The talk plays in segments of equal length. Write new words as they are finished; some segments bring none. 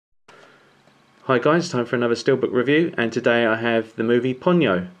Hi guys, time for another Steelbook review, and today I have the movie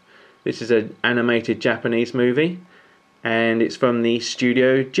Ponyo. This is an animated Japanese movie and it's from the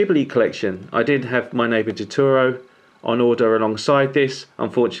Studio Ghibli collection. I did have My Neighbor Totoro on order alongside this.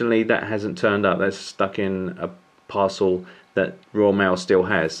 Unfortunately that hasn't turned up, that's stuck in a parcel that Royal Mail still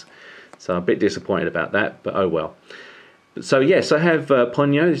has. So I'm a bit disappointed about that, but oh well. So yes, I have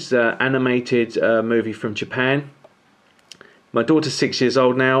Ponyo. This is an animated movie from Japan. My daughter's 6 years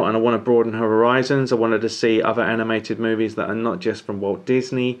old now and I want to broaden her horizons. I wanted to see other animated movies that are not just from Walt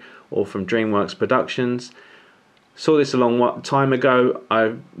Disney or from DreamWorks Productions. Saw this a long time ago.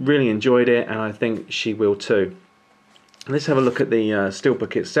 I really enjoyed it and I think she will too. Let's have a look at the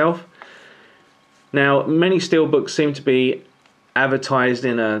Steelbook itself. Now, many Steelbooks seem to be advertised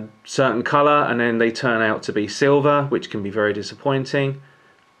in a certain colour and then they turn out to be silver, which can be very disappointing.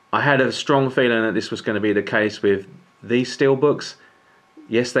 I had a strong feeling that this was going to be the case with these Steelbooks.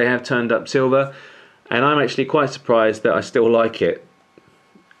 Yes, they have turned up silver, and I'm actually quite surprised that I still like it.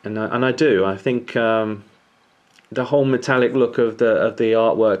 And I do. I think the whole metallic look of the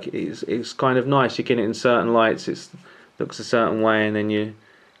artwork is kind of nice. You get it in certain lights, it looks a certain way, and then you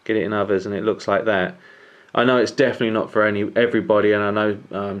get it in others, and it looks like that. I know it's definitely not for everybody, and I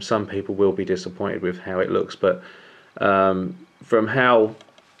know some people will be disappointed with how it looks, but from how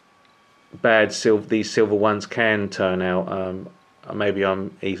bad these silver ones can turn out, maybe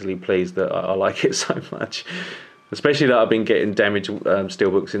I'm easily pleased that I like it so much, especially that I've been getting damaged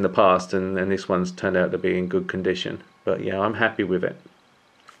steelbooks in the past, and this one's turned out to be in good condition. But yeah, I'm happy with it.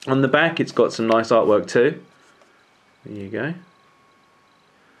 On the back it's got some nice artwork too. There you go.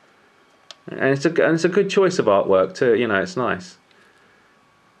 And it's a good choice of artwork too, you know, it's nice.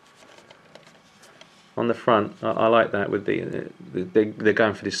 On the front, I like that with they're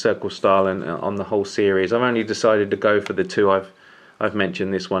going for this circle style, and on the whole series. I've only decided to go for the two I've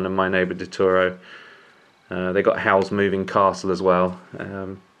mentioned, this one and My Neighbor Totoro. They got Howl's Moving Castle as well as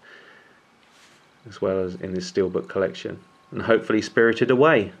in this Steelbook collection, and hopefully Spirited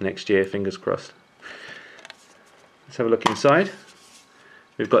Away next year, fingers crossed. Let's have a look inside.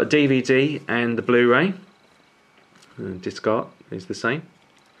 We've got a DVD and the Blu-ray. Disc art is the same.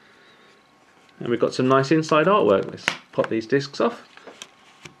 And we've got some nice inside artwork. Let's pop these discs off.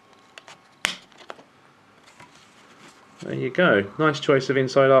 There you go. Nice choice of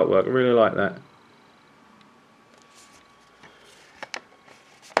inside artwork. I really like that.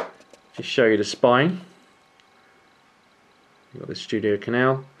 Just show you the spine. You've got the Studio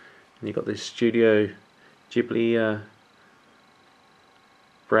Canal, and you've got the Studio Ghibli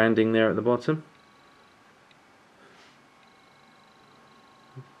branding there at the bottom.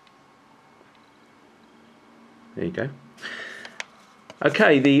 There you go.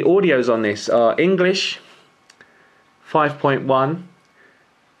 Okay, the audios on this are English 5.1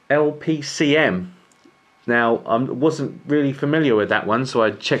 LPCM. Now, I wasn't really familiar with that one, so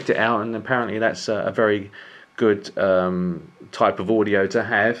I checked it out, and apparently that's a very good type of audio to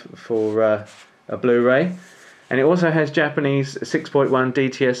have for a Blu-ray. And it also has Japanese 6.1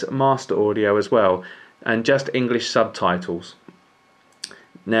 DTS master audio as well, and just English subtitles.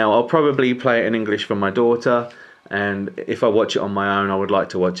 Now, I'll probably play it in English for my daughter, and if I watch it on my own, I would like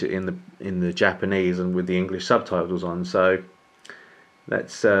to watch it in the Japanese and with the English subtitles on. So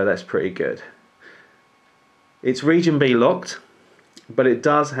that's pretty good. It's Region B locked, but it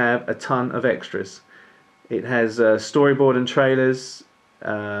does have a ton of extras. It has storyboard and trailers,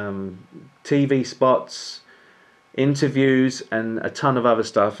 TV spots, interviews, and a ton of other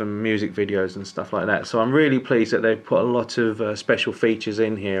stuff, and music videos and stuff like that. So I'm really pleased that they've put a lot of special features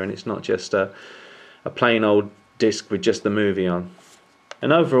in here, and it's not just a plain old disc with just the movie on.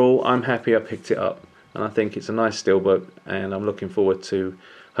 And overall, I'm happy I picked it up, and I think it's a nice Steelbook, and I'm looking forward to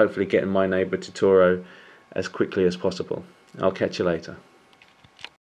hopefully getting My Neighbor Totoro as quickly as possible. I'll catch you later.